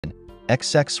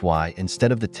XXY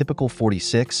instead of the typical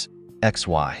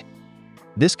 46XY.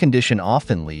 This condition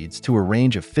often leads to a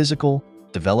range of physical,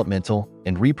 developmental,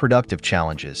 and reproductive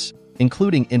challenges,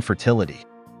 including infertility.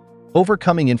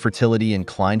 Overcoming infertility in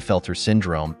Klinefelter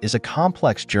syndrome is a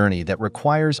complex journey that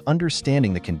requires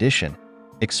understanding the condition,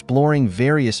 exploring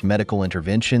various medical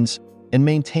interventions, and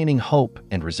maintaining hope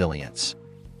and resilience.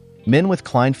 Men with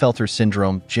Klinefelter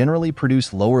syndrome generally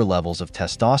produce lower levels of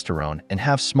testosterone and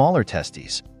have smaller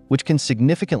testes, which can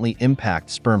significantly impact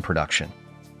sperm production.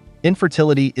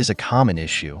 Infertility is a common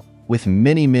issue, with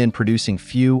many men producing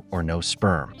few or no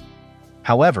sperm.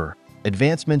 However,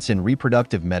 advancements in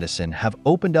reproductive medicine have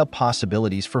opened up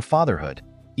possibilities for fatherhood,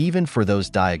 even for those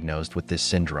diagnosed with this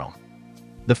syndrome.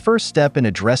 The first step in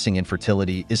addressing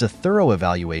infertility is a thorough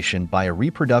evaluation by a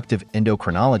reproductive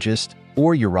endocrinologist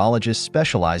or urologist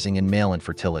specializing in male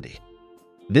infertility.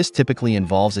 This typically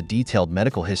involves a detailed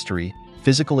medical history,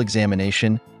 physical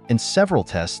examination, and several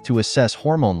tests to assess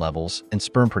hormone levels and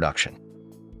sperm production.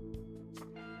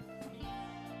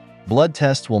 Blood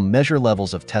tests will measure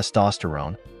levels of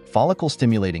testosterone,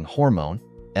 follicle-stimulating hormone,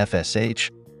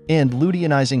 FSH, and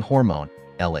luteinizing hormone,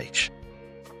 LH.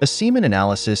 A semen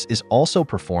analysis is also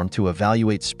performed to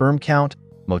evaluate sperm count,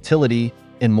 motility,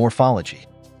 and morphology.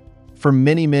 For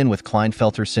many men with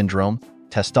Klinefelter syndrome,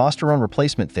 testosterone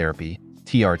replacement therapy,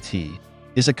 TRT,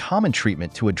 is a common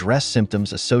treatment to address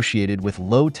symptoms associated with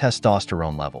low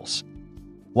testosterone levels.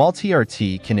 While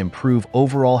TRT can improve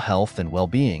overall health and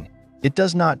well-being, it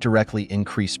does not directly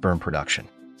increase sperm production.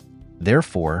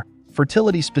 Therefore,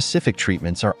 fertility-specific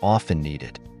treatments are often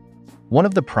needed. One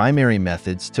of the primary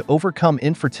methods to overcome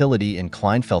infertility in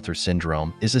Klinefelter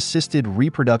syndrome is assisted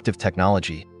reproductive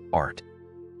technology, ART.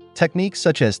 Techniques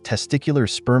such as testicular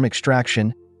sperm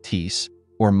extraction, TEES,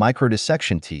 or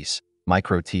microdissection TEES,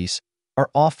 micro-TEES, are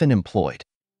often employed.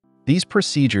 These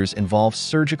procedures involve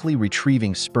surgically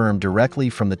retrieving sperm directly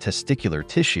from the testicular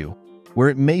tissue, where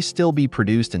it may still be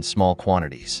produced in small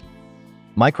quantities.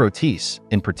 Micro-TEES,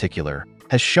 in particular,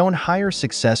 has shown higher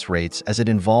success rates as it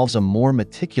involves a more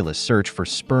meticulous search for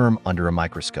sperm under a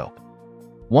microscope.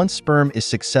 Once sperm is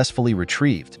successfully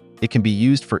retrieved, it can be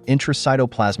used for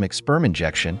intracytoplasmic sperm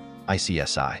injection,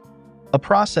 ICSI, a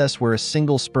process where a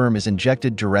single sperm is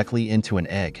injected directly into an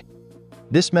egg.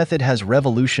 This method has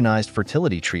revolutionized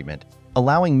fertility treatment,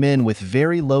 allowing men with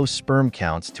very low sperm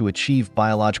counts to achieve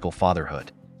biological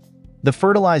fatherhood. The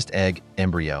fertilized egg,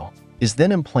 embryo, is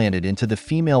then implanted into the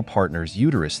female partner's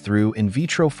uterus through in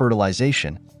vitro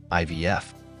fertilization,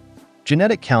 IVF.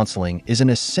 Genetic counseling is an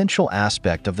essential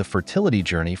aspect of the fertility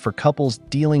journey for couples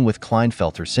dealing with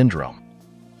Klinefelter syndrome.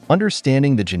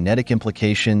 Understanding the genetic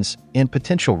implications and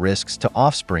potential risks to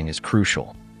offspring is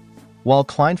crucial. While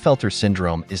Klinefelter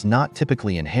syndrome is not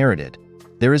typically inherited,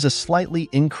 there is a slightly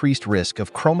increased risk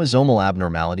of chromosomal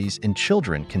abnormalities in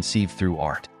children conceived through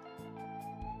ART.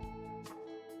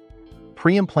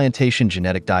 Pre-implantation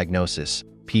genetic diagnosis,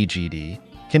 PGD,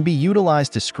 can be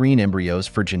utilized to screen embryos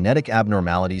for genetic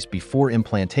abnormalities before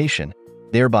implantation,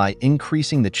 thereby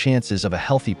increasing the chances of a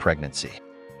healthy pregnancy.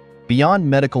 Beyond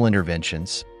medical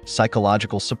interventions,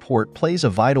 psychological support plays a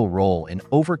vital role in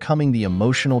overcoming the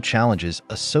emotional challenges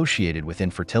associated with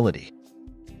infertility.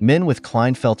 Men with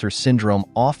Klinefelter syndrome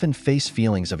often face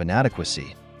feelings of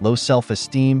inadequacy, low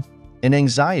self-esteem, and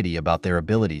anxiety about their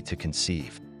ability to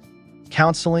conceive.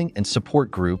 Counseling and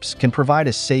support groups can provide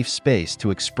a safe space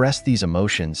to express these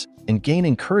emotions and gain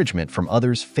encouragement from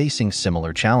others facing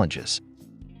similar challenges.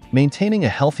 Maintaining a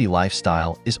healthy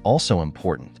lifestyle is also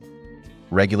important.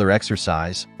 Regular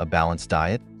exercise, a balanced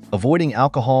diet, avoiding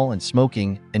alcohol and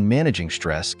smoking, and managing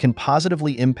stress can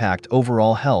positively impact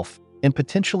overall health and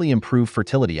potentially improve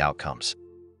fertility outcomes.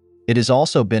 It is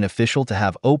also beneficial to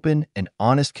have open and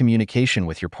honest communication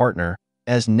with your partner,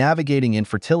 as navigating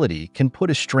infertility can put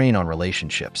a strain on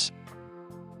relationships.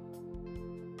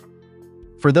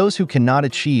 For those who cannot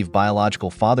achieve biological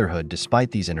fatherhood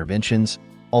despite these interventions,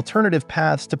 alternative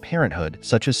paths to parenthood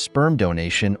such as sperm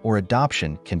donation or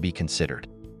adoption can be considered.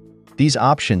 These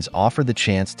options offer the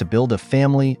chance to build a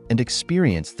family and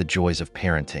experience the joys of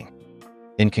parenting.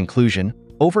 In conclusion,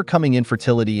 overcoming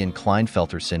infertility in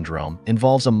Klinefelter syndrome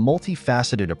involves a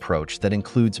multifaceted approach that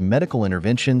includes medical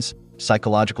interventions,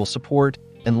 psychological support,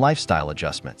 and lifestyle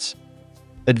adjustments.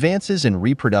 Advances in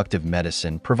reproductive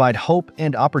medicine provide hope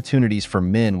and opportunities for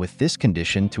men with this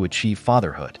condition to achieve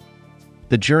fatherhood.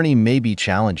 The journey may be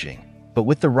challenging, but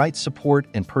with the right support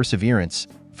and perseverance,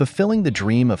 fulfilling the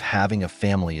dream of having a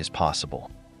family is possible.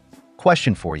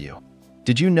 Question for you: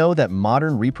 did you know that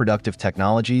modern reproductive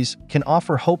technologies can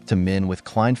offer hope to men with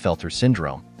Klinefelter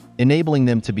syndrome, enabling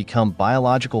them to become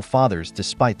biological fathers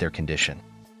despite their condition?